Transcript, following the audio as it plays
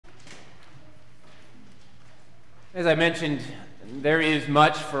As I mentioned, there is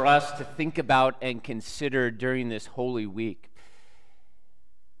much for us to think about and consider during this Holy Week.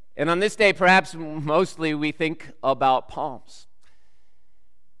 And on this day, perhaps mostly we think about palms.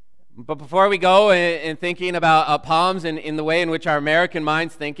 But before we go in thinking about palms and in the way in which our American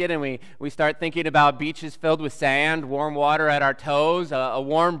minds think it, and we start thinking about beaches filled with sand, warm water at our toes, a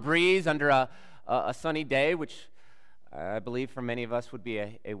warm breeze under a sunny day, which I believe for many of us would be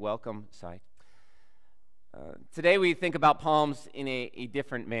a welcome sight. Today we think about palms in a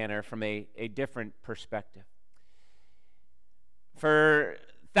different manner, from a different perspective. For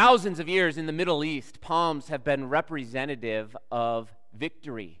thousands of years in the Middle East, palms have been representative of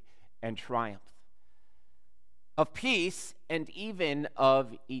victory and triumph, of peace, and even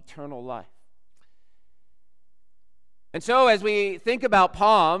of eternal life. And so as we think about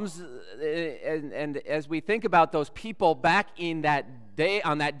palms, and as we think about those people back in that day,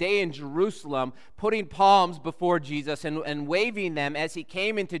 on that day in Jerusalem, putting palms before Jesus and waving them as he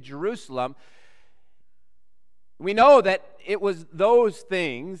came into Jerusalem, we know that it was those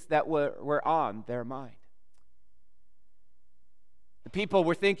things that were on their mind. The people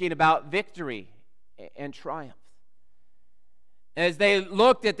were thinking about victory and triumph. As they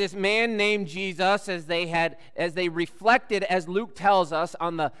looked at this man named Jesus, as they reflected, as Luke tells us,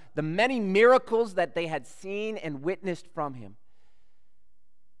 on the many miracles that they had seen and witnessed from him,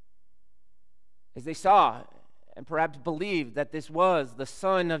 as they saw and perhaps believed that this was the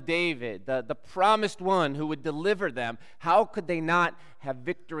Son of David, the promised one who would deliver them, how could they not have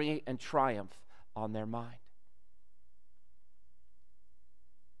victory and triumph on their mind?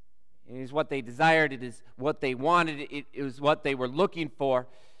 It is what they desired. It is what they wanted. It was what they were looking for.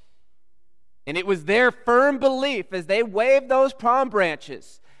 And it was their firm belief as they waved those palm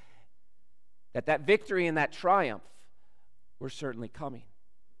branches that victory and that triumph were certainly coming.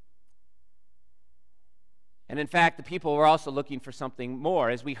 And in fact, the people were also looking for something more,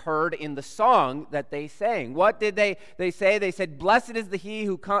 as we heard in the song that they sang. What did they say? They said, "Blessed is the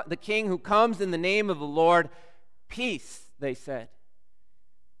King who comes in the name of the Lord. Peace," they said.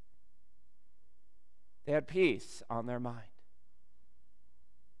 They had peace on their mind.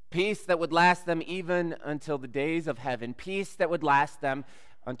 Peace that would last them even until the days of heaven. Peace that would last them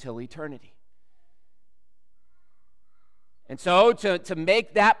until eternity. And so to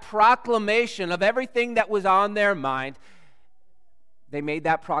make that proclamation of everything that was on their mind, they made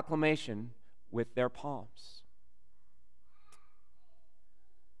that proclamation with their palms.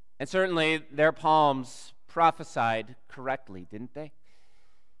 And certainly their palms prophesied correctly, didn't they?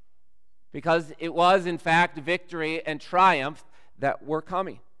 Because it was, in fact, victory and triumph that were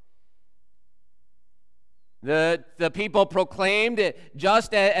coming. The people proclaimed it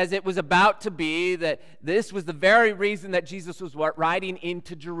just as it was about to be, that this was the very reason that Jesus was riding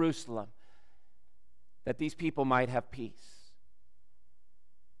into Jerusalem, that these people might have peace.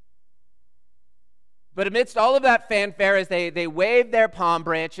 But amidst all of that fanfare, as they waved their palm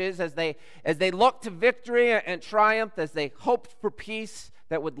branches, as they looked to victory and triumph, as they hoped for peace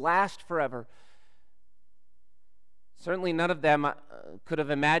that would last forever, certainly none of them could have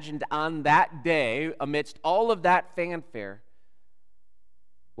imagined on that day, amidst all of that fanfare,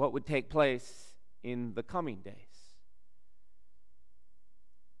 what would take place in the coming days.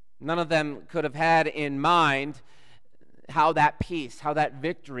 None of them could have had in mind how that peace, how that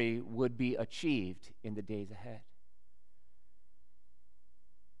victory would be achieved in the days ahead.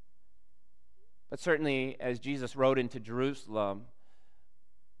 But certainly, as Jesus rode into Jerusalem,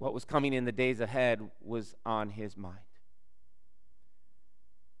 what was coming in the days ahead was on his mind.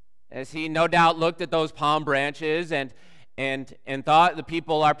 As he no doubt looked at those palm branches and thought the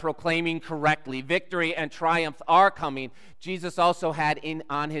people are proclaiming correctly, victory and triumph are coming, Jesus also had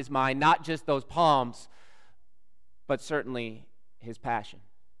on his mind not just those palms, but certainly his passion.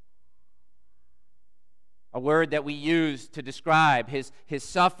 A word that we use to describe his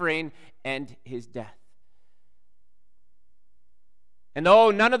suffering and his death. And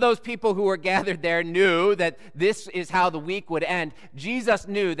though none of those people who were gathered there knew that this is how the week would end, Jesus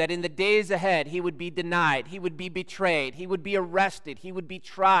knew that in the days ahead he would be denied, he would be betrayed, he would be arrested, he would be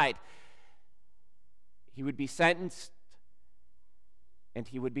tried, he would be sentenced, and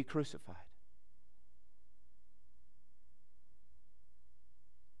he would be crucified.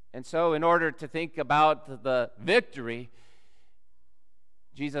 And so in order to think about the victory,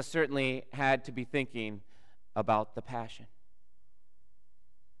 Jesus certainly had to be thinking about the passion.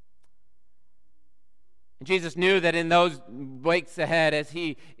 And Jesus knew that in those weeks ahead, as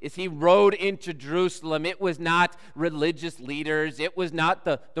he rode into Jerusalem, it was not religious leaders, it was not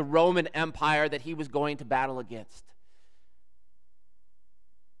the Roman Empire that he was going to battle against.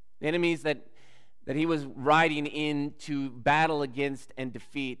 The enemies that that he was riding in to battle against and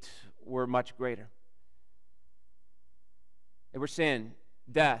defeat were much greater. They were sin,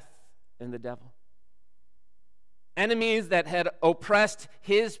 death, and the devil. Enemies that had oppressed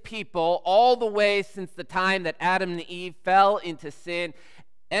his people all the way since the time that Adam and Eve fell into sin.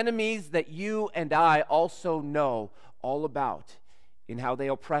 Enemies that you and I also know all about in how they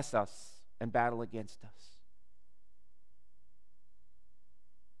oppress us and battle against us.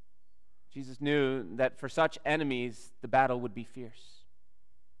 Jesus knew that for such enemies, the battle would be fierce.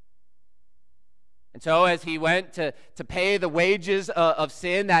 And so as he went to pay the wages of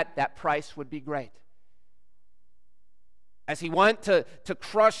sin, that price would be great. As he went to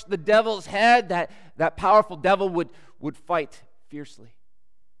crush the devil's head, that powerful devil would fight fiercely.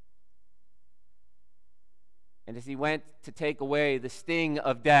 And as he went to take away the sting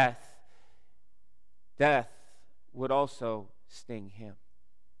of death, death would also sting him.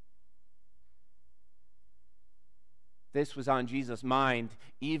 This was on Jesus' mind,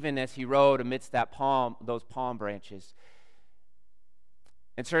 even as he rode amidst those palm branches.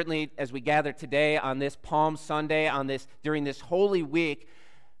 And certainly, as we gather today on this Palm Sunday, during this Holy Week,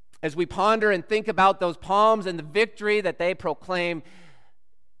 as we ponder and think about those palms and the victory that they proclaim,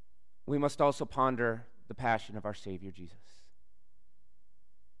 we must also ponder the passion of our Savior Jesus.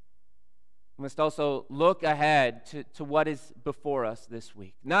 We must also look ahead to what is before us this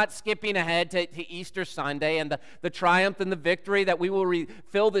week. Not skipping ahead to Easter Sunday and the triumph and the victory that we will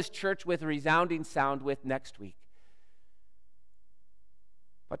fill this church with a resounding sound with next week.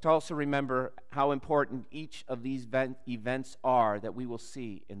 But to also remember how important each of these events are that we will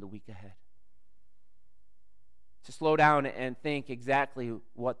see in the week ahead. To slow down and think exactly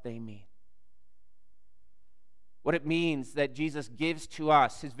what they mean. What it means that Jesus gives to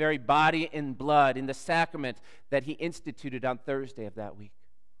us his very body and blood in the sacrament that he instituted on Thursday of that week.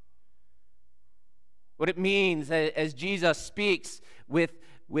 What it means as Jesus speaks with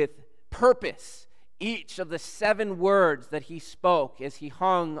purpose each of the 7 words that he spoke as he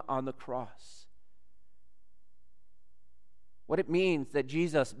hung on the cross. What it means that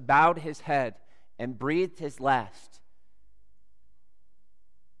Jesus bowed his head and breathed his last.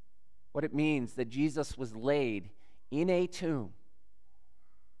 What it means that Jesus was laid in a tomb,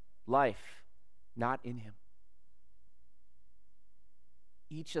 life not in him.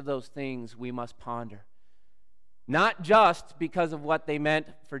 Each of those things we must ponder, not just because of what they meant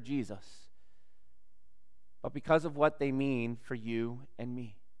for Jesus, but because of what they mean for you and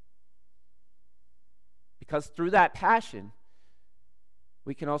me. Because through that passion,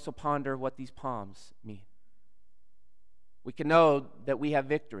 we can also ponder what these palms mean. We can know that we have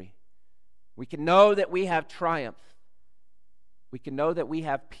victory. We can know that we have triumph. We can know that we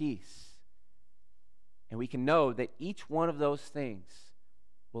have peace. And we can know that each one of those things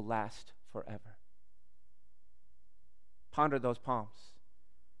will last forever. Ponder those palms.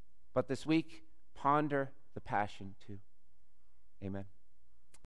 But this week, ponder the passion too. Amen.